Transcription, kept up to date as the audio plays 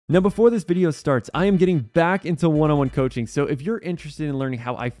Now, before this video starts, I am getting back into one-on-one coaching. So if you're interested in learning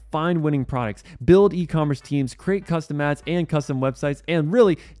how I find winning products, build e-commerce teams, create custom ads and custom websites, and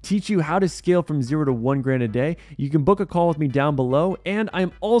really teach you how to scale from 0 to 1 grand a day, you can book a call with me down below. And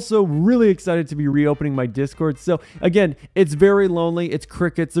I'm also really excited to be reopening my Discord. So again, it's very lonely. It's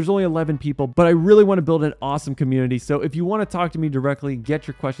crickets. There's only 11 people, but I really want to build an awesome community. So if you want to talk to me directly, get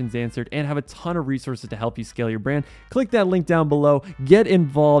your questions answered, and have a ton of resources to help you scale your brand, click that link down below, get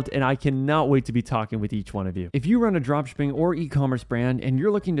involved, and I cannot wait to be talking with each one of you. If you run a dropshipping or e-commerce brand and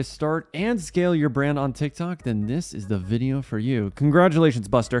you're looking to start and scale your brand on TikTok, then this is the video for you. Congratulations,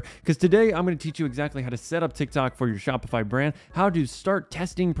 Buster, because today I'm going to teach you exactly how to set up TikTok for your Shopify brand, how to start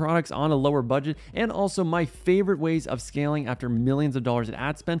testing products on a lower budget, and also my favorite ways of scaling after millions of dollars in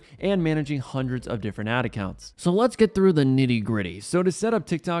ad spend and managing hundreds of different ad accounts. So let's get through the nitty-gritty. So to set up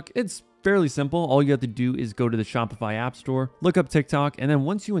TikTok, it's fairly simple. All you have to do is go to the Shopify App Store, look up TikTok, and then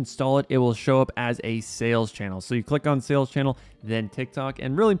once you install it, it will show up as a sales channel. So you click on sales channel, then TikTok.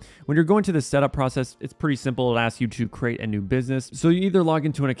 And really, when you're going to the setup process, it's pretty simple. It asks you to create a new business. So you either log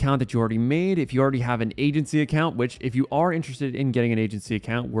into an account that you already made, if you already have an agency account, which if you are interested in getting an agency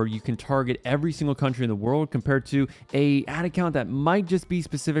account where you can target every single country in the world compared to a ad account that might just be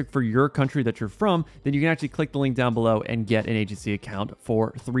specific for your country that you're from, then you can actually click the link down below and get an agency account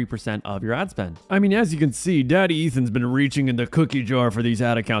for 3% of your ad spend. I mean, as you can see, Daddy Ethan's been reaching in the cookie jar for these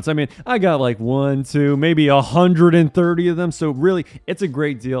ad accounts. I mean, I got like 1, 2, maybe 130 of them. So really, it's a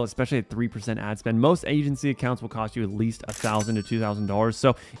great deal, especially at 3% ad spend. Most agency accounts will cost you at least $1,000 to $2,000.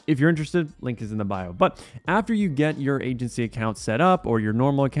 So if you're interested, link is in the bio. But after you get your agency account set up, or your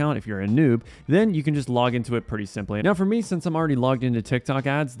normal account if you're a noob, then you can just log into it pretty simply. Now for me, since I'm already logged into TikTok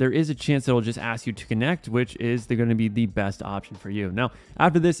ads, there is a chance that it'll just ask you to connect, which is going to be the best option for you. Now,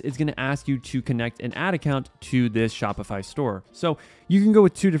 after this, it's going to ask you to connect an ad account to this Shopify store. So you can go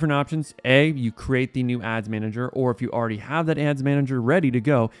with 2 different options. A, you create the new ads manager, or if you already have that ads manager ready to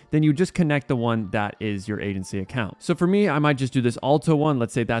go, then you just connect the one that is your agency account. So for me, I might just do this Alto one.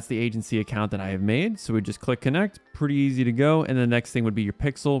 Let's say that's the agency account that I have made. So we just click connect, pretty easy to go. And the next thing would be your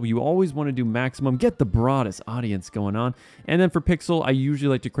pixel. You always want to do maximum, get the broadest audience going on. And then for pixel, I usually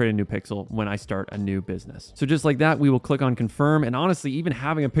like to create a new pixel when I start a new business. So just like that, we will click on confirm. And honestly, even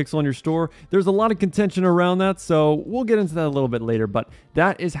having a pixel in your store, there's a lot of contention around that. So we'll get into that a little bit later, but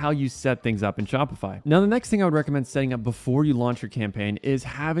that is how you set things up in Shopify. Now, the next thing I would recommend setting up before you launch your campaign is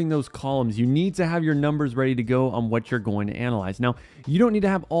having those columns. You need to have your numbers ready to go on what you're going to analyze. Now, you don't need to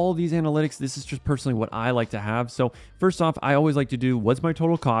have all these analytics. This is just personally what I like to have. So first off, I always like to do what's my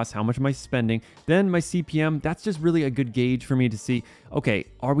total cost, how much am I spending, then my CPM. That's just really a good gauge for me to see, okay,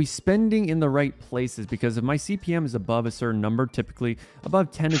 are we spending in the right places? Because if my CPM is above a certain number, typically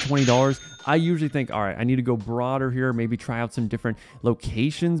above $10 to $20, I usually think, all right, I need to go broader here, maybe try out some different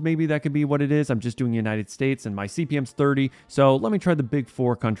locations. Maybe that could be what it is. I'm just doing United States and my CPM's 30. So let me try the big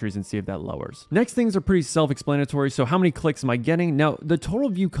 4 countries and see if that lowers. Next things are pretty self-explanatory. So how many clicks am I getting? Now, the total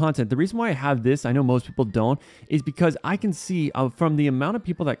view content, the reason why I have this, I know most people don't, is because I can see from the amount of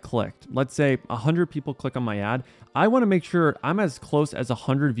people that clicked, let's say 100 people click on my ad, I want to make sure I'm as close as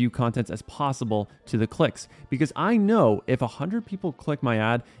 100 view contents as possible to the clicks, because I know if 100 people click my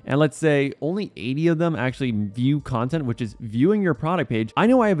ad and let's say only 80 of them actually view content, which is viewing your product page, I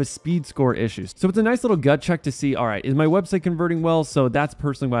know I have a speed score issue. So it's a nice little gut check to see, all right, is my website converting well? So that's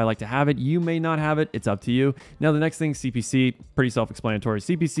personally why I like to have it. You may not have it. It's up to you. Now, the next thing, CPC, pretty self-explanatory.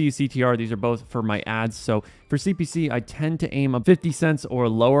 CPC, CTR, these are both for my ads. So for CPC, I tend to aim up 50 cents or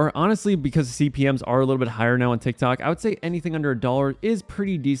lower. Honestly, because CPMs are a little bit higher now on TikTok, I would say anything under $1 is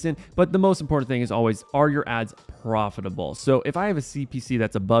pretty decent. But the most important thing is always, are your ads profitable? So if I have a CPC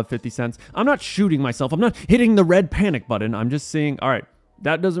that's above 50 cents, I'm not shooting myself. I'm not hitting the red panic button. I'm just saying, all right,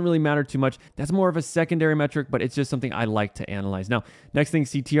 that doesn't really matter too much. That's more of a secondary metric, but it's just something I like to analyze. Now, next thing,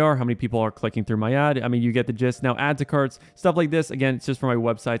 CTR, how many people are clicking through my ad? I mean, you get the gist. Now, add to carts, stuff like this. Again, it's just for my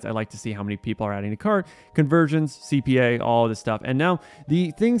websites. I like to see how many people are adding to cart, conversions, CPA, all this stuff. And now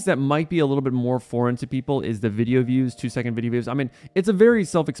the things that might be a little bit more foreign to people is the video views, 2-second video views. I mean, it's a very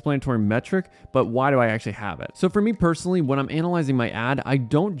self-explanatory metric, but why do I actually have it? So for me personally, when I'm analyzing my ad, I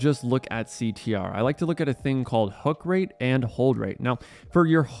don't just look at CTR. I like to look at a thing called hook rate and hold rate. Now, for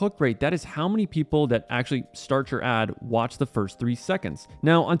your hook rate, that is how many people that actually start your ad watch the first 3 seconds.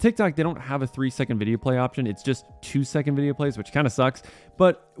 Now on TikTok, they don't have a 3-second video play option. It's just 2-second video plays, which kind of sucks.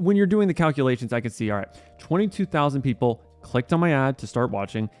 But when you're doing the calculations, I can see, all right, 22,000 people clicked on my ad to start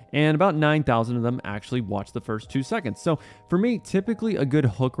watching, and about 9,000 of them actually watched the first 2 seconds. So for me, typically a good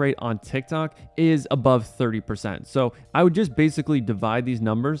hook rate on TikTok is above 30%. So I would just basically divide these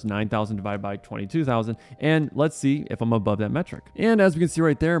numbers, 9,000 divided by 22,000, and let's see if I'm above that metric. And as we can see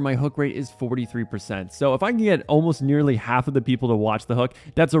right there, my hook rate is 43%. So if I can get almost nearly half of the people to watch the hook,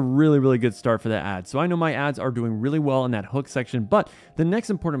 that's a really, really good start for that ad. So I know my ads are doing really well in that hook section, but the next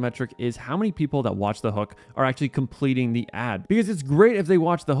important metric is how many people that watch the hook are actually completing the ad. Because it's great if they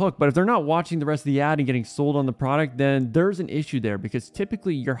watch the hook, but if they're not watching the rest of the ad and getting sold on the product, then there's an issue there, because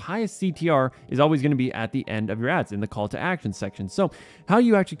typically your highest CTR is always going to be at the end of your ads in the call to action section. So how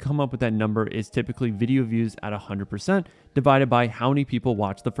you actually come up with that number is typically video views at 100% divided by how many people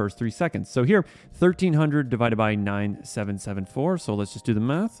watch the first 3 seconds. So here, 1,300 divided by 9,774. So let's just do the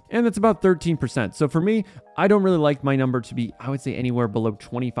math. And that's about 13%. So for me, I don't really like my number to be, I would say, anywhere below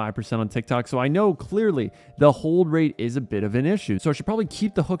 25% on TikTok. So I know clearly the hold rate is a bit of an issue. So I should probably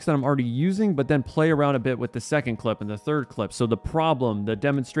keep the hooks that I'm already using, but then play around a bit with the second clip and the third clip. So the problem, the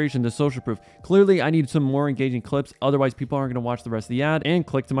demonstration, the social proof. Clearly, I need some more engaging clips. Otherwise, people aren't going to watch the rest of the ad and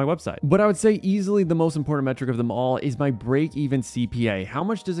click to my website. But I would say easily the most important metric of them all is my break-even CPA. How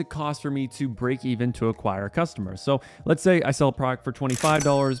much does it cost for me to break even to acquire customers? So let's say I sell a product for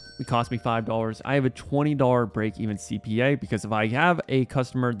 $25. It cost me $5. I have a $20 break-even CPA, because if I have a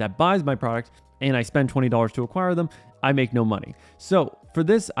customer that buys my product and I spend $20 to acquire them, I make no money. So for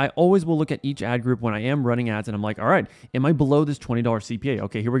this, I always will look at each ad group when I am running ads, and I'm like, all right, am I below this $20 CPA?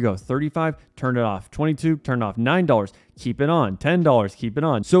 Okay, here we go. 35, turn it off. 22, turn it off. $9, keep it on. $10, keep it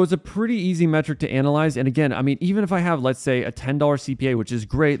on. So it's a pretty easy metric to analyze. And again, I mean, even if I have, let's say, a $10 CPA, which is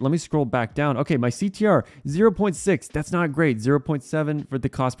great, let me scroll back down. Okay, my CTR, 0.6. That's not great. 0.7 for the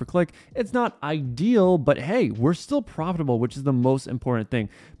cost per click. It's not ideal, but hey, we're still profitable, which is the most important thing.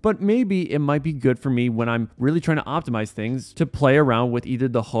 But maybe it might be good for me when I'm really trying to optimize things to play around with either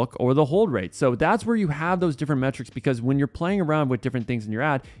the hook or the hold rate. So that's where you have those different metrics, because when you're playing around with different things in your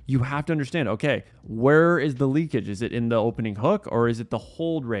ad, you have to understand, okay, where is the leakage? Is it in the opening hook, or is it the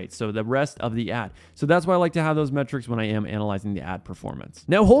hold rate? So the rest of the ad. So that's why I like to have those metrics when I am analyzing the ad performance.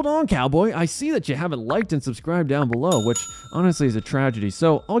 Now, hold on, cowboy. I see that you haven't liked and subscribed down below, which honestly is a tragedy.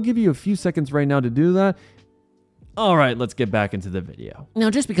 So I'll give you a few seconds right now to do that. All right, let's get back into the video. Now,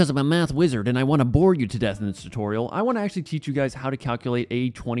 just because I'm a math wizard and I want to bore you to death in this tutorial, I want to actually teach you guys how to calculate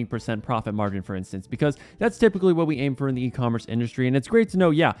a 20% profit margin, for instance, because that's typically what we aim for in the e-commerce industry. And it's great to know,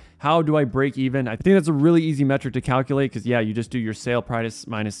 yeah, how do I break even? I think that's a really easy metric to calculate, because yeah, you just do your sale price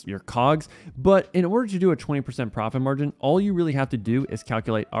minus your COGS. But in order to do a 20% profit margin, all you really have to do is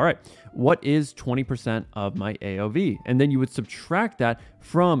calculate, all right, what is 20% of my AOV? And then you would subtract that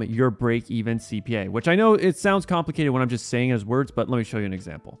from your break-even CPA, which I know it sounds complicated when I'm just saying as words, but let me show you an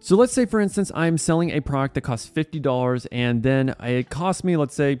example. So let's say, for instance, I'm selling a product that costs $50 and then it costs me,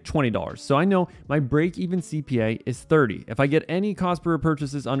 let's say, $20. So I know my break-even CPA is 30. If I get any cost per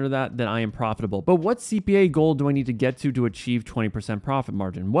purchases under that, then I am profitable. But what CPA goal do I need to get to achieve 20% profit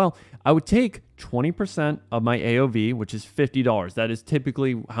margin? Well, I would take 20% of my AOV, which is $50. That is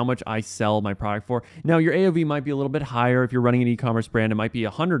typically how much I sell my product for. Now, your AOV might be a little bit higher. If you're running an e-commerce brand, it might be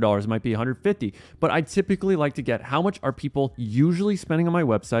 $100, it might be $150. But I typically like to get how much are people usually spending on my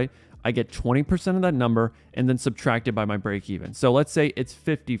website. I get 20% of that number and then subtract it by my break even. So let's say it's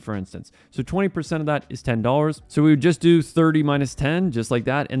 50, for instance. So 20% of that is $10. So we would just do 30 minus 10, just like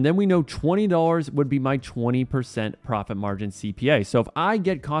that. And then we know $20 would be my 20% profit margin CPA. So if I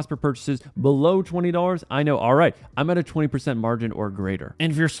get cost per purchases below $20, I know, all right, I'm at a 20% margin or greater.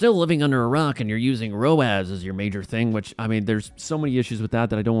 And if you're still living under a rock and you're using ROAS as your major thing, which I mean, there's so many issues with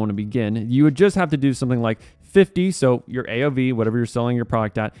that I don't want to begin, you would just have to do something like 50, so your AOV, whatever you're selling your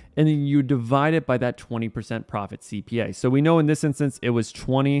product at, and then you divide it by that 20% profit CPA. So we know in this instance it was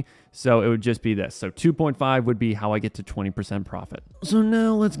 20, so it would just be this. So 2.5 would be how I get to 20% profit. So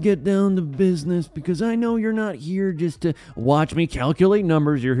now let's get down to business, because I know you're not here just to watch me calculate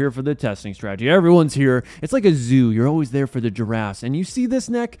numbers. You're here for the testing strategy. Everyone's here. It's like a zoo. You're always there for the giraffes. And you see this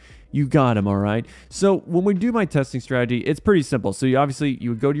neck? You got him, all right? So when we do my testing strategy, it's pretty simple. So you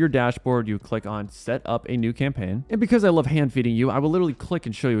would go to your dashboard, you would click on set up a new campaign. And because I love hand feeding you, I will literally click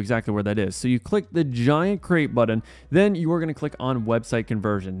and show you exactly where that is. So you click the giant create button, then you are going to click on website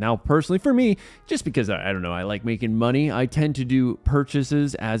conversion. Now, personally for me, just because I don't know, I like making money, I tend to do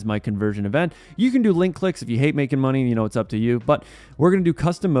purchases as my conversion event. You can do link clicks if you hate making money, you know, it's up to you, but we're going to do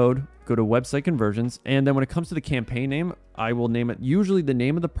custom mode. go to website conversions, and then when it comes to the campaign name, I will name it usually the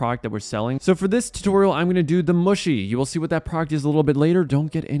name of the product that we're selling. So for this tutorial, I'm going to do the mushy. You will see what that product is a little bit later.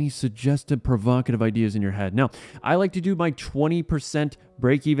 Don't get any suggestive, provocative ideas in your head. Now, I like to do my 20%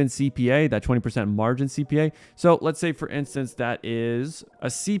 break-even CPA, that 20% margin CPA. So let's say, for instance, that is a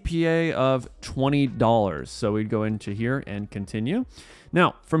CPA of $20. So we'd go into here and continue.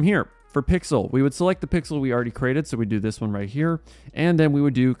 Now, from here, for pixel, we would select the pixel we already created. So we do this one right here, and then we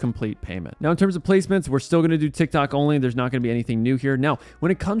would do complete payment. Now, in terms of placements, we're still going to do TikTok only. There's not going to be anything new here. Now,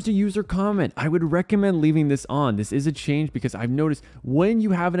 when it comes to user comment, I would recommend leaving this on. This is a change because I've noticed when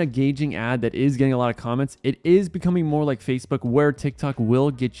you have an engaging ad that is getting a lot of comments, it is becoming more like Facebook, where TikTok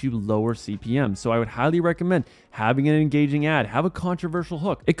will get you lower CPM. So I would highly recommend having an engaging ad, have a controversial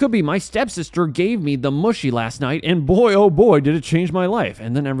hook. It could be, my stepsister gave me the mushy last night, and boy, oh boy, did it change my life.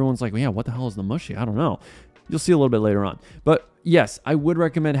 And then everyone's like, well, yeah, what the hell is the mushy? I don't know. You'll see a little bit later on. But yes, I would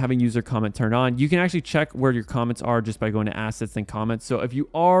recommend having user comment turned on. You can actually check where your comments are just by going to assets and comments. So if you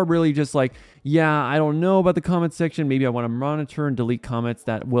are really just like, yeah, I don't know about the comment section, maybe I want to monitor and delete comments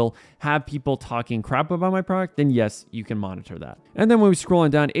that will have people talking crap about my product, then yes, you can monitor that. And then when we scroll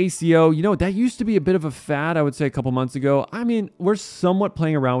on down, ACO, you know, that used to be a bit of a fad, I would say a couple months ago. I mean, we're somewhat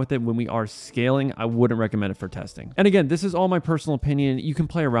playing around with it when we are scaling. I wouldn't recommend it for testing. And again, this is all my personal opinion. You can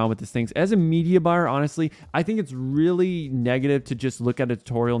play around with these things. As a media buyer, honestly, I think it's really negative to just look at a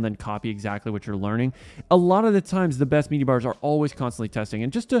tutorial and then copy exactly what you're learning. A lot of the times, the best media buyers are always constantly testing.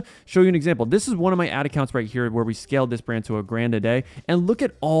 And just to show you an example, this is one of my ad accounts right here where we scaled this brand to $1,000 a day. And look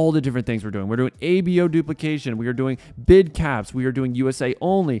at all the different things we're doing. We're doing ABO duplication. We are doing bid caps. We are doing USA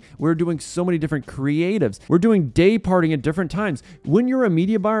only. We're doing so many different creatives. We're doing day parting at different times. When you're a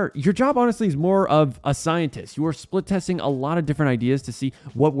media buyer, your job honestly is more of a scientist. You are split testing a lot of different ideas to see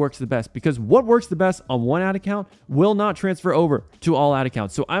what works the best, because what works the best on one ad account will not transfer over to all ad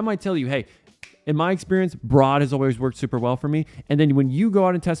accounts. So I might tell you, hey, in my experience, broad has always worked super well for me. And then when you go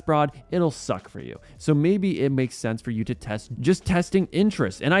out and test broad, it'll suck for you. So maybe it makes sense for you to test just testing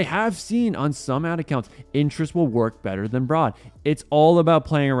interest. And I have seen on some ad accounts, interest will work better than broad. It's all about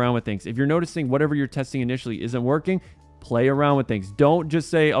playing around with things. If you're noticing whatever you're testing initially isn't working, play around with things. Don't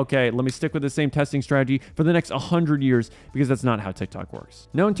just say, okay, let me stick with the same testing strategy for the next 100 years, because that's not how TikTok works.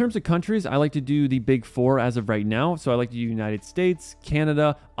 Now, in terms of countries, I like to do the big four as of right now. So I like to do United States,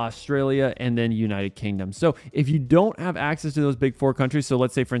 Canada, Australia, and then United Kingdom. So if you don't have access to those big four countries, so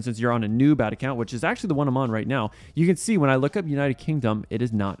let's say, for instance, you're on a new ad account, which is actually the one I'm on right now, you can see when I look up United Kingdom, it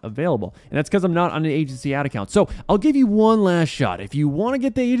is not available. And that's because I'm not on an agency ad account. So I'll give you one last shot. If you want to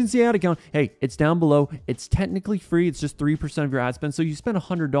get the agency ad account, hey, it's down below. It's technically free. It's just 3% of your ad spend. So you spend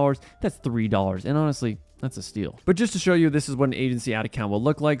 $100, that's $3. And honestly, that's a steal. But just to show you, this is what an agency ad account will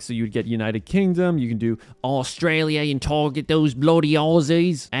look like. So you would get United Kingdom. You can do Australia and target those bloody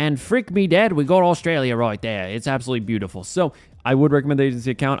Aussies. And frick me dead, we got Australia right there. It's absolutely beautiful. So I would recommend the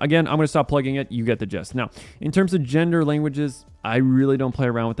agency account. Again, I'm going to stop plugging it. You get the gist. Now, in terms of gender, languages, I really don't play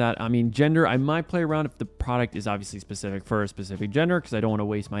around with that. I mean, gender, I might play around if the product is obviously specific for a specific gender, because I don't want to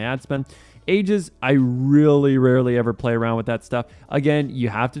waste my ad spend. Ages, I really rarely ever play around with that stuff. Again, you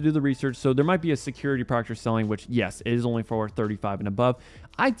have to do the research. So there might be a security product you're selling, which yes, it is only for 35 and above.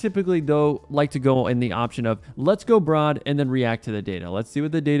 I typically, though, like to go in the option of let's go broad and then react to the data. Let's see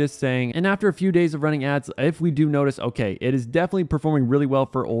what the data is saying. And after a few days of running ads, if we do notice, okay, it is definitely performing really well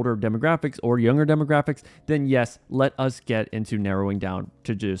for older demographics or younger demographics, then yes, let us get into narrowing down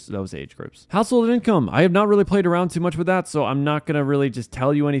to just those age groups. Household income. I have not really played around too much with that, so I'm not going to really just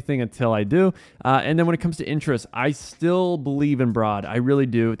tell you anything until I do. And then when it comes to interest, I still believe in broad. I really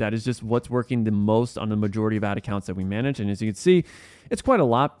do. That is just what's working the most on the majority of ad accounts that we manage. And as you can see, it's quite a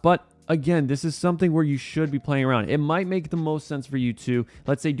lot, but again, this is something where you should be playing around. It might make the most sense for you to,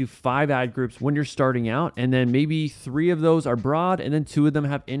 let's say, do 5 ad groups when you're starting out, and then maybe 3 of those are broad, and then 2 of them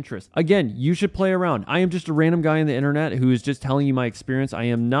have interest. Again, you should play around. I am just a random guy on the internet who is just telling you my experience. I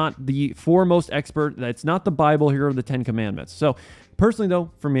am not the foremost expert. That's not the Bible here of the 10 Commandments. So personally,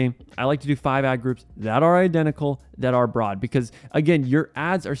 though, for me, I like to do 5 ad groups that are identical, that are broad, because again, your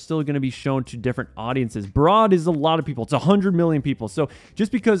ads are still going to be shown to different audiences. Broad is a lot of people. It's 100 million people. So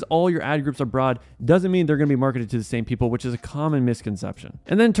just because all your ad groups are broad doesn't mean they're going to be marketed to the same people, which is a common misconception.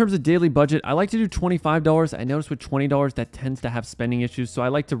 And then in terms of daily budget, I like to do $25. I notice with $20, that tends to have spending issues. So I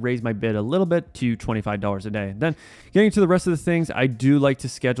like to raise my bid a little bit to $25 a day. Then getting to the rest of the things, I do like to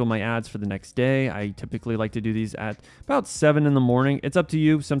schedule my ads for the next day. I typically like to do these at about 7 in the morning. It's up to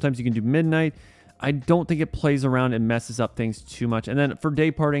you. Sometimes you can do midnight. I don't think it plays around and messes up things too much. And then for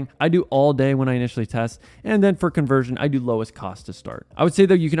day parting, I do all day when I initially test. And then for conversion, I do lowest cost to start. I would say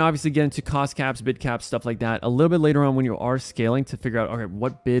though, you can obviously get into cost caps, bid caps, stuff like that a little bit later on when you are scaling to figure out, okay,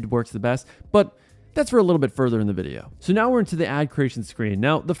 what bid works the best. But that's for a little bit further in the video. So now we're into the ad creation screen.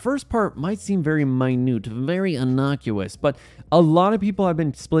 Now, the first part might seem very minute, very innocuous, but a lot of people have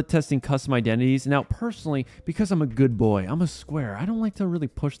been split testing custom identities. Now, personally, because I'm a good boy, I'm a square, I don't like to really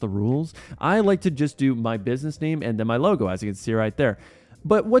push the rules. I like to just do my business name and then my logo, as you can see right there.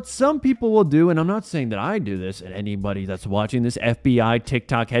 But what some people will do, and I'm not saying that I do this, and anybody that's watching this FBI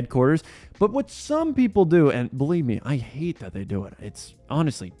TikTok headquarters, but what some people do, and believe me, I hate that they do it, it's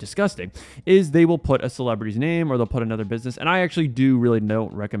honestly disgusting, is they will put a celebrity's name or they'll put another business, and I actually really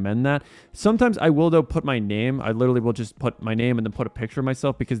don't recommend that. Sometimes I will, though, put my name. I literally will just put my name and then put a picture of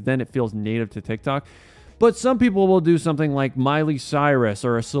myself because then it feels native to TikTok. But some people will do something like Miley Cyrus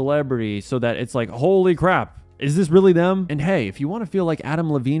or a celebrity so that it's like, holy crap, is this really them? And hey, if you want to feel like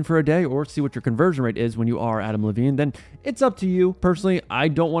Adam Levine for a day or see what your conversion rate is when you are Adam Levine, then it's up to you. Personally, I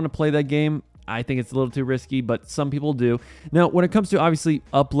don't want to play that game. I think it's a little too risky, but some people do. Now, when it comes to obviously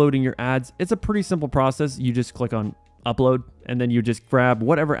uploading your ads, it's a pretty simple process. You just click on upload and then you just grab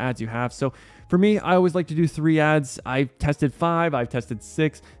whatever ads you have. So for me, I always like to do 3 ads. I've tested 5, I've tested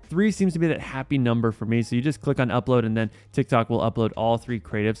 6. 3 seems to be that happy number for me. So you just click on upload and then TikTok will upload all 3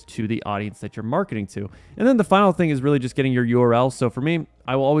 creatives to the audience that you're marketing to. And then the final thing is really just getting your URL. So for me,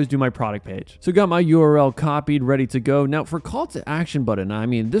 I will always do my product page. So got my URL copied, ready to go. Now for call to action button, I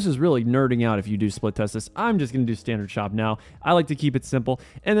mean, this is really nerding out if you do split test this. I'm just going to do standard shop now. I like to keep it simple.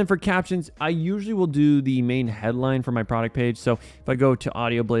 And then for captions, I usually will do the main headline for my product page. So if I go to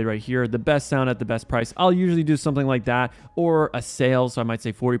Audio Blade right here, the best sound at the best price, I'll usually do something like that, or a sale. So I might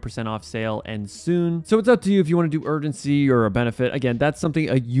say 40% off sale and soon. So it's up to you if you want to do urgency or a benefit. Again, that's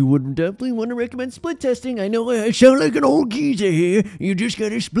something you would definitely want to recommend split testing. I know I sound like an old geezer here. You just got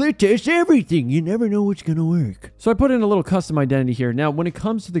to split test everything. You never know what's going to work. So I put in a little custom identity here. Now, when it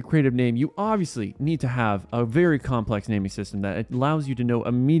comes to the creative name, you obviously need to have a very complex naming system that allows you to know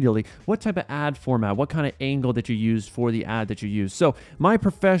immediately what type of ad format, what kind of angle that you use for the ad that you use. So my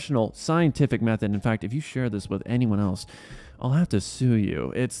professional scientific method, in fact, if you share this with anyone else, I'll have to sue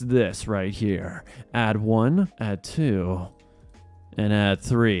you. It's this right here. Ad 1, ad 2, and ad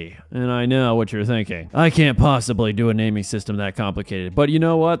 3. And I know what you're thinking. I can't possibly do a naming system that complicated. But you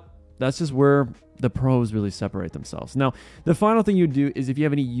know what? That's just where the pros really separate themselves. Now, the final thing you do is if you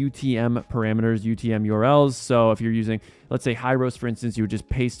have any UTM parameters, UTM URLs. So if you're using, let's say high roast, for instance, you would just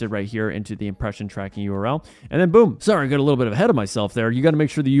paste it right here into the impression tracking URL. And then boom, sorry, I got a little bit ahead of myself there. You got to make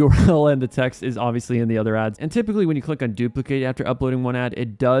sure the URL and the text is obviously in the other ads. And typically when you click on duplicate after uploading one ad,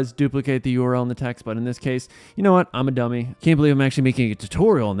 it does duplicate the URL and the text. But in this case, you know what? I'm a dummy. Can't believe I'm actually making a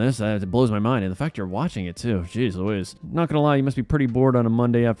tutorial on this. It blows my mind. And the fact you're watching it too. Jeez Louise. Not gonna lie, you must be pretty bored on a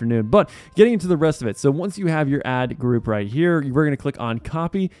Monday afternoon. But getting into the rest of it. So once you have your ad group right here, we're going to click on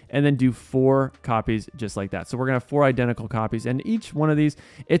copy and then do 4 copies just like that. So we're going to have 4 identical copies, and each one of these,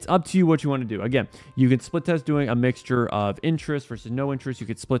 it's up to you what you want to do. Again, you can split test doing a mixture of interest versus no interest. You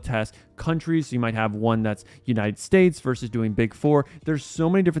could split test countries. So you might have one that's United States versus doing big 4. There's so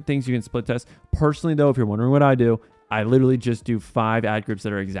many different things you can split test. Personally though, if you're wondering what I do, I literally just do 5 ad groups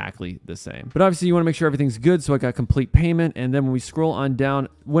that are exactly the same. But obviously you want to make sure everything's good. So I got complete payment. And then when we scroll on down,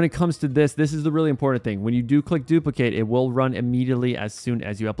 when it comes to this is the really important thing. When you do click duplicate, it will run immediately as soon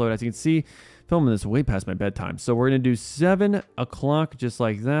as you upload. As you can see, filming this way past my bedtime. So we're going to do 7 o'clock just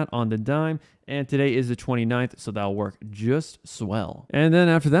like that on the dime. And today is the 29th, so that'll work just swell. And then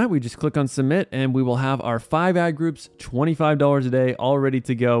after that, we just click on submit and we will have our 5 ad groups, $25 a day, all ready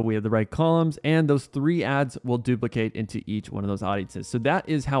to go. We have the right columns and those 3 ads will duplicate into each one of those audiences. So that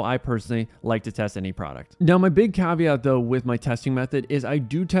is how I personally like to test any product. Now, my big caveat though with my testing method is I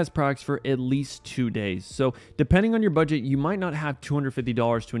do test products for at least 2 days. So depending on your budget, you might not have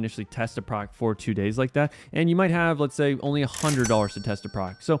 $250 to initially test a product for 2 days like that. And you might have, let's say, only $100 to test a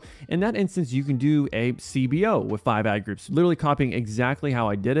product. So in that instance, you can do a CBO with 5 ad groups, literally copying exactly how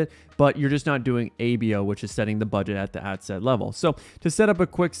I did it, but you're just not doing ABO, which is setting the budget at the ad set level. So to set up a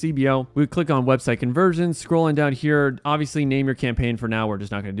quick CBO, we click on website conversions, scrolling down here, obviously name your campaign. For now, we're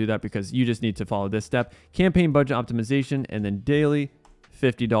just not going to do that because you just need to follow this step. Campaign budget optimization, and then daily,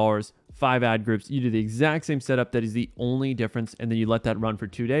 $50, 5 ad groups. You do the exact same setup. That is the only difference. And then you let that run for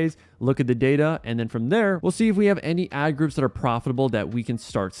 2 days, look at the data. And then from there, we'll see if we have any ad groups that are profitable that we can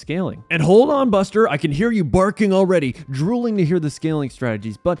start scaling. And hold on, Buster, I can hear you barking already, drooling to hear the scaling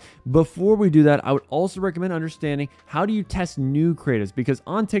strategies. But before we do that, I would also recommend understanding how do you test new creatives, because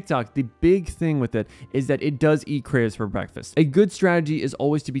on TikTok, the big thing with it is that it does eat creatives for breakfast. A good strategy is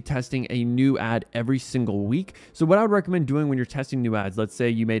always to be testing a new ad every single week. So what I would recommend doing when you're testing new ads, let's say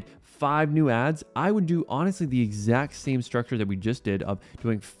you made 5 new ads, I would do honestly the exact same structure that we just did of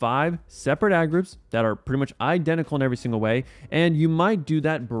doing 5 separate ad groups that are pretty much identical in every single way. And you might do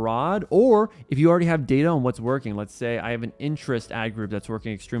that broad, or if you already have data on what's working, let's say I have an interest ad group that's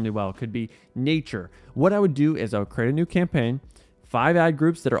working extremely well. It could be nature. What I would do is I would create a new campaign, 5 ad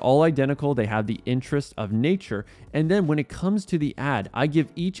groups that are all identical. They have the interest of nature. And then when it comes to the ad, I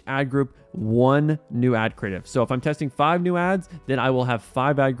give each ad group 1 new ad creative. So if I'm testing 5 new ads, then I will have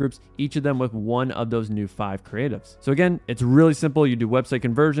 5 ad groups, each of them with 1 of those new 5 creatives. So again, it's really simple. You do website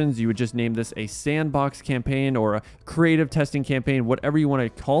conversions. You would just name this a sandbox campaign or a creative testing campaign, whatever you want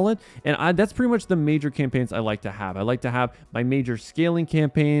to call it. And that's pretty much the major campaigns I like to have. I like to have my major scaling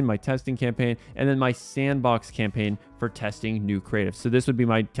campaign, my testing campaign, and then my sandbox campaign for testing new creatives. So this would be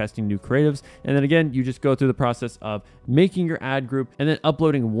my testing new creatives. And then again, you just go through the process of making your ad group and then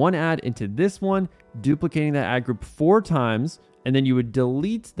uploading 1 ad into this one, duplicating that ad group 4 times, and then you would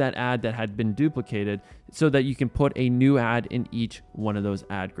delete that ad that had been duplicated so that you can put a new ad in each one of those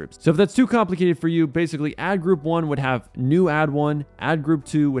ad groups. So if that's too complicated for you, basically ad group 1 would have new ad 1, ad group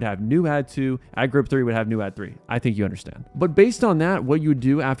 2 would have new ad 2, ad group 3 would have new ad 3. I think you understand. But based on that, what you would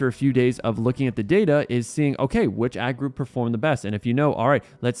do after a few days of looking at the data is seeing, okay, which ad group performed the best? And if you know, all right,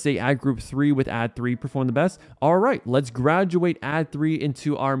 let's say ad group 3 with ad 3 performed the best. All right, let's graduate ad 3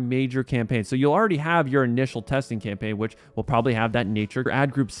 into our major campaign. So you'll already have your initial testing campaign, which will probably have that nature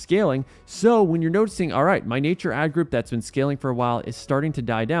ad group scaling. So when you're noticing, all right, my nature ad group that's been scaling for a while is starting to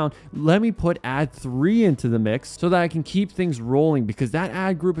die down, let me put ad 3 into the mix so that I can keep things rolling, because that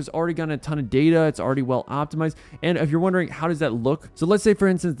ad group has already gotten a ton of data. It's already well optimized. And if you're wondering, how does that look? So let's say, for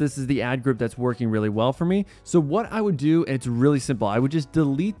instance, this is the ad group that's working really well for me. So what I would do, it's really simple. I would just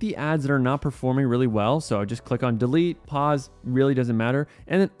delete the ads that are not performing really well. So I just click on delete, pause, really doesn't matter.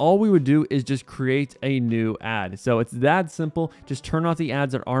 And then all we would do is just create a new ad. So it's that simple. Just turn off the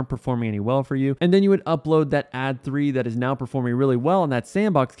ads that aren't performing any well for you. And then you would upload that ad 3 that is now performing really well in that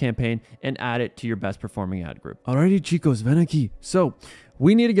sandbox campaign and add it to your best performing ad group. Alrighty, chicos, ven aquí. So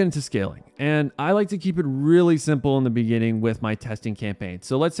we need to get into scaling. And I like to keep it really simple in the beginning with my testing campaign.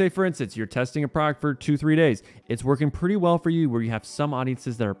 So let's say, for instance, you're testing a product for 2-3 days. It's working pretty well for you where you have some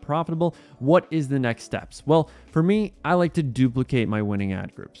audiences that are profitable. What is the next steps? Well, for me, I like to duplicate my winning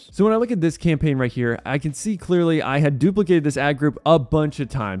ad groups. So when I look at this campaign right here, I can see clearly I had duplicated this ad group a bunch of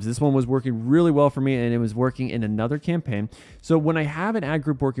times. This one was working really well for me and it was working in another campaign. So when I have an ad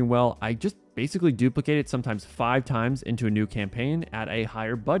group working well, I just basically duplicate it sometimes 5 times into a new campaign at a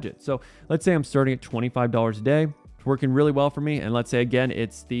higher budget. So let's say I'm starting at $25 a day. It's working really well for me. And let's say again,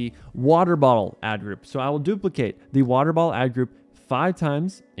 it's the water bottle ad group. So I will duplicate the water bottle ad group 5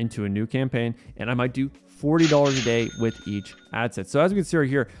 times into a new campaign, and I might do $40 a day with each ad set. So as we can see right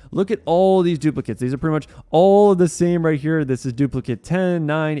here, look at all these duplicates. These are pretty much all the same right here. This is duplicate 10,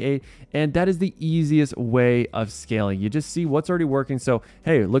 9, 8, and that is the easiest way of scaling. You just see what's already working. So,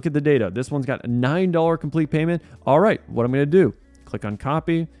 hey, look at the data. This one's got a $9 complete payment. All right, what I'm gonna do, click on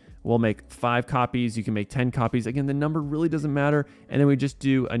copy. We'll make 5 copies. You can make 10 copies. Again, the number really doesn't matter. And then we just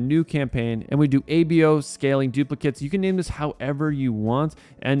do a new campaign and we do ABO scaling duplicates. You can name this however you want.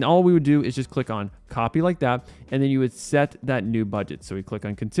 And all we would do is just click on copy like that. And then you would set that new budget. So we click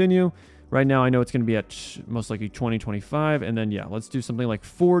on continue. Right now, I know it's going to be at most likely 20, 25. And then, yeah, let's do something like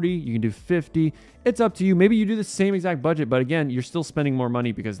 40. You can do 50. It's up to you. Maybe you do the same exact budget, but again, you're still spending more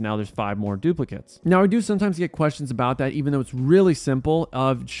money because now there's 5 more duplicates. Now, I do sometimes get questions about that, even though it's really simple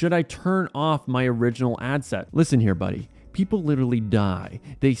of should I turn off my original ad set? Listen here, buddy. People literally die.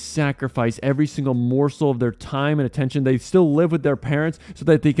 They sacrifice every single morsel of their time and attention. They still live with their parents so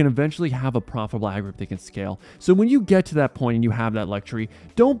that they can eventually have a profitable ad group they can scale. So when you get to that point and you have that luxury,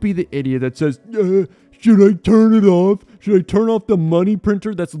 don't be the idiot that says, should I turn it off? Should I turn off the money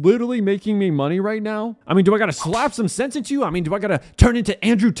printer that's literally making me money right now? I mean, do I gotta slap some sense into you? I mean, do I gotta turn into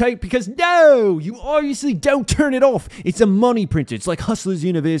Andrew Tate? Because no, you obviously don't turn it off. It's a money printer. It's like Hustlers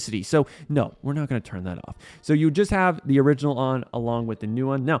University. So no, we're not gonna turn that off. So you just have the original on along with the new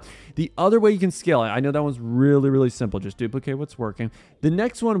one. Now, the other way you can scale it, I know that one's really, really simple. Just duplicate what's working. The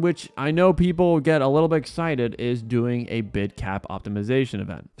next one, which I know people get a little bit excited, is doing a bid cap optimization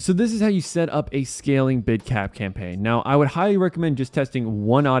event. So this is how you set up a scaling bid cap campaign. Now, I would highly recommend just testing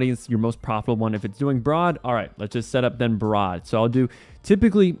one audience, your most profitable one. If it's doing broad, all right, let's just set up then broad. So I'll do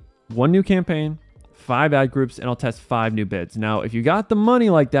typically one new campaign, 5 ad groups, and I'll test 5 new bids. Now, if you got the money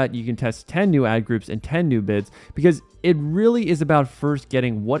like that, you can test 10 new ad groups and 10 new bids, because it really is about first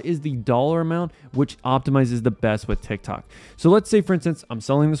getting what is the dollar amount which optimizes the best with TikTok. So let's say, for instance, I'm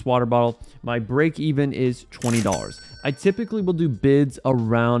selling this water bottle. My break even is $20. I typically will do bids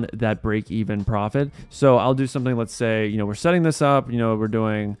around that break even profit. So I'll do something, let's say, we're setting this up, we're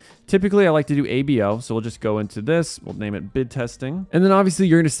doing, typically I like to do ABO. So we'll just go into this, we'll name it bid testing. And then obviously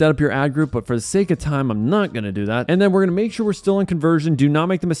you're going to set up your ad group, but for the sake of time, I'm not going to do that. And then we're going to make sure we're still in conversion. Do not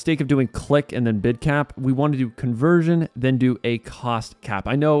make the mistake of doing click and then bid cap. We want to do conversion, then do a cost cap.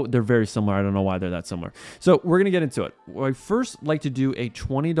 I know they're very similar. I don't know why they're that similar. So we're going to get into it. I first like to do a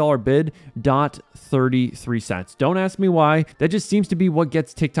 $20 bid, $0.33. Don't ask me why. That just seems to be what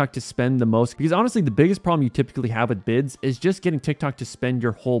gets TikTok to spend the most, because honestly, the biggest problem you typically have with bids is just getting TikTok to spend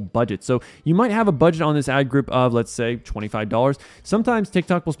your whole budget. So you might have a budget on this ad group of, let's say, $25. Sometimes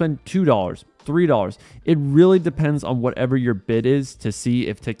TikTok will spend $2, $3. It really depends on whatever your bid is to see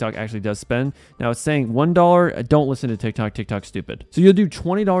if TikTok actually does spend. Now it's saying $1. Don't listen to TikTok. TikTok's stupid. So you'll do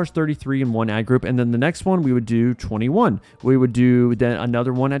 $20.33 in one ad group. And then the next one, we would do 21. We would do then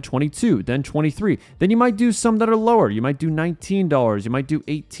another one at 22, then 23. Then you might do some that are lower. You might do $19. You might do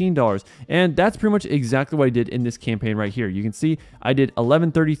 $18. And that's pretty much exactly what I did in this campaign right here. You can see I did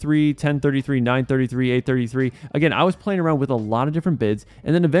 $11.33, $10.33, $9.33, $8.33. Again, I was playing around with a lot of different bids.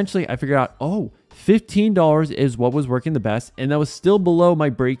 And then eventually I figured out, oh, $15 is what was working the best, and that was still below my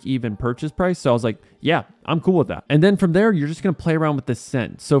break-even purchase price. So I was like, yeah, I'm cool with that. And then from there, you're just going to play around with the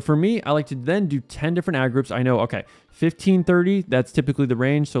cent. So for me, I like to then do 10 different ad groups. I know, okay, 15.30, that's typically the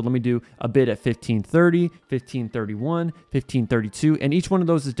range. So let me do a bid at 15.30, 15.31, 15.32, and each one of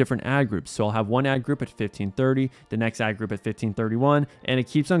those is different ad groups. So I'll have one ad group at 15.30, the next ad group at 15.31, and it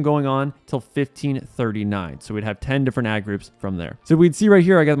keeps on going on till 15.39. So we'd have 10 different ad groups from there. So we'd see right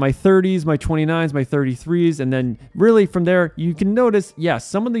here, I got my 30s, my 29s, my 33s, and then really from there, you can notice, yeah,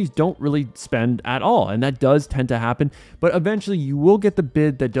 some of these don't really spend at all, and that does tend to happen, but eventually you will get the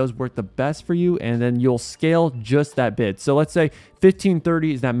bid that does work the best for you, and then you'll scale just that bid. So let's say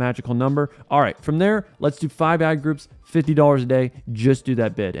 15.30 is that magical number. All right, from there, let's do 5 ad groups, $50 a day, just do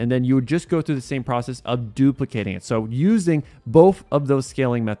that bid. And then you would just go through the same process of duplicating it. So using both of those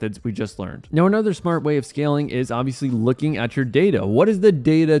scaling methods we just learned. Now, another smart way of scaling is obviously looking at your data. What is the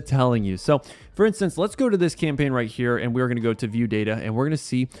data telling you? So for instance, let's go to this campaign right here, and we're going to go to view data, and we're going to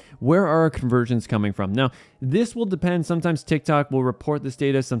see where are our conversions coming from. Now, this will depend. Sometimes TikTok will report this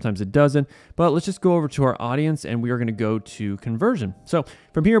data, sometimes it doesn't, but let's just go over to our audience, and we are going to go to conversion. So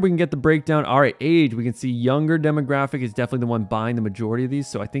from here, we can get the breakdown. All right, age, we can see younger demographic is definitely the one buying the majority of these.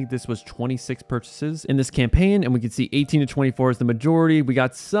 So I think this was 26 purchases in this campaign, and we can see 18 to 24 is the majority. We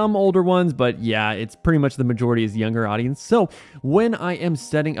got some older ones, but yeah, it's pretty much the majority is younger audience. So when I am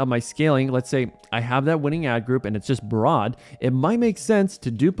setting up my scaling, let's say I have that winning ad group and it's just broad, it might make sense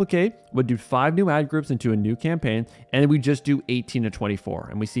to duplicate, would do 5 new ad groups into a new campaign, and then we just do 18 to 24,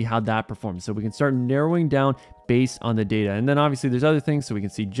 and we see how that performs. So we can start narrowing down based on the data. And then obviously there's other things, so we can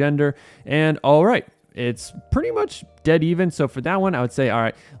see gender, and all right, it's pretty much dead even. So for that one, I would say, all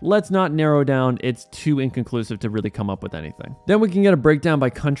right, let's not narrow down. It's too inconclusive to really come up with anything. Then we can get a breakdown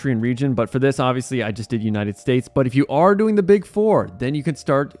by country and region. But for this, obviously, I just did United States. But if you are doing the big 4, then you can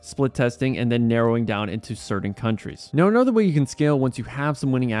start split testing and then narrowing down into certain countries. Now, another way you can scale once you have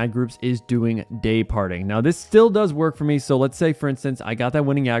some winning ad groups is doing day parting. Now, this still does work for me. So let's say, for instance, I got that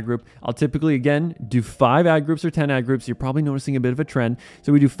winning ad group. I'll typically, again, do 5 ad groups or 10 ad groups. You're probably noticing a bit of a trend.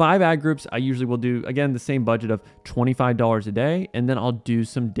 So we do 5 ad groups. I usually will do, again, the same budget of $25 a day, and then I'll do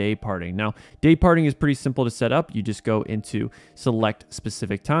some day parting. Now, day parting is pretty simple to set up. You just go into select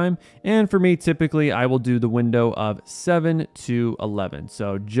specific time, and for me, typically, I will do the window of 7 to 11.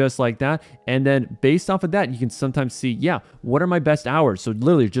 So just like that, and then based off of that, you can sometimes see, yeah, what are my best hours? So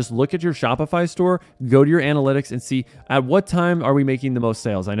literally just look at your Shopify store, go to your analytics, and see at what time are we making the most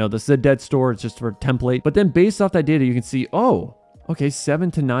sales. I know this is a dead store, it's just for a template, but then based off that data, you can see, oh, okay,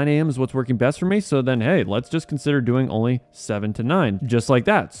 7 to 9 a.m. is what's working best for me. So then, hey, let's just consider doing only 7 to 9, just like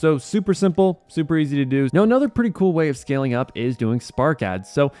that. So super simple, super easy to do. Now, another pretty cool way of scaling up is doing Spark ads.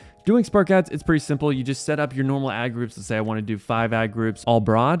 So Doing Spark ads, it's pretty simple. You just set up your normal ad groups. Let's say I want to do 5 ad groups, all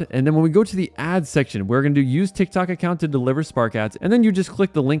broad. And then when we go to the ads section, we're going to use TikTok account to deliver Spark ads. And then you just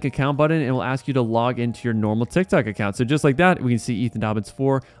click the link account button and it will ask you to log into your normal TikTok account. So just like that, we can see Ethan Dobbins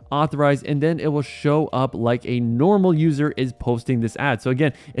 4 authorized, and then it will show up like a normal user is posting this ad. So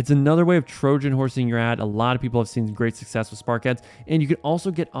again, it's another way of Trojan horsing your ad. A lot of people have seen great success with Spark ads, and you can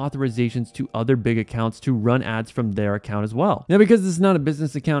also get authorizations to other big accounts to run ads from their account as well. Now, because this is not a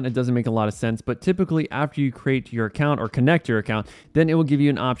business account, it doesn't make a lot of sense, but typically after you create your account or connect your account, then it will give you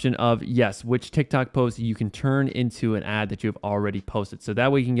an option of, yes, which TikTok post you can turn into an ad that you have already posted. So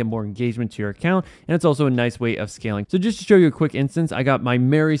that way you can get more engagement to your account, and it's also a nice way of scaling. So just to show you a quick instance, I got my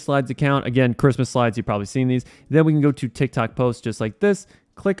Mary Slides account. Again, Christmas slides, you've probably seen these. Then we can go to TikTok posts just like this,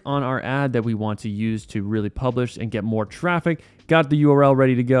 click on our ad that we want to use to really publish and get more traffic. Got the URL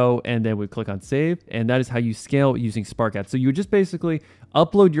ready to go, and then we click on save, and that is how you scale using Spark ads. So you just basically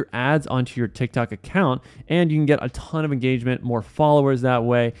upload your ads onto your TikTok account, and you can get a ton of engagement, more followers that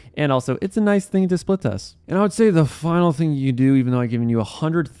way, and also it's a nice thing to split test. And I would say the final thing you do, even though I've given you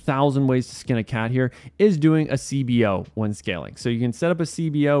 100,000 ways to skin a cat here, is doing a CBO when scaling. So you can set up a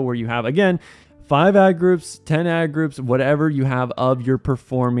CBO where you have, again, 5 ad groups, 10 ad groups, whatever you have of your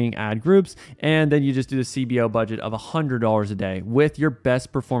performing ad groups. And then you just do the CBO budget of $100 a day with your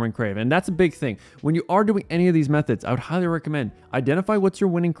best performing creative. And that's a big thing. When you are doing any of these methods, I would highly recommend identify what's your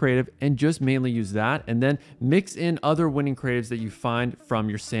winning creative and just mainly use that. And then mix in other winning creatives that you find from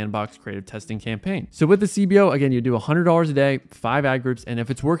your sandbox creative testing campaign. So with the CBO, again, you do $100 a day, 5 ad groups. And if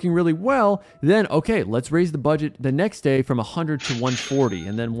it's working really well, then okay, let's raise the budget the next day from 100 to 140,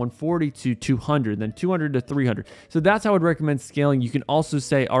 and then 140 to 200. Then 200 to 300. So that's how I would recommend scaling. You can also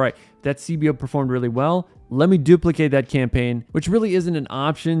say, all right, that CBO performed really well. Let me duplicate that campaign, which really isn't an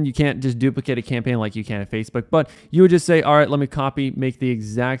option. You can't just duplicate a campaign like you can at Facebook, but you would just say, all right, let me copy, make the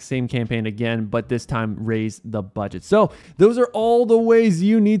exact same campaign again, but this time raise the budget. So those are all the ways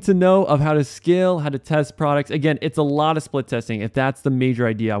you need to know of how to scale, how to test products. Again, it's a lot of split testing. If that's the major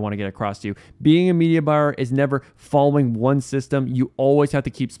idea I want to get across to you, being a media buyer is never following one system. You always have to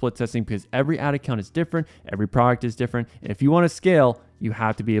keep split testing because every ad account is different. Every product is different. And if you want to scale, you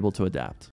have to be able to adapt.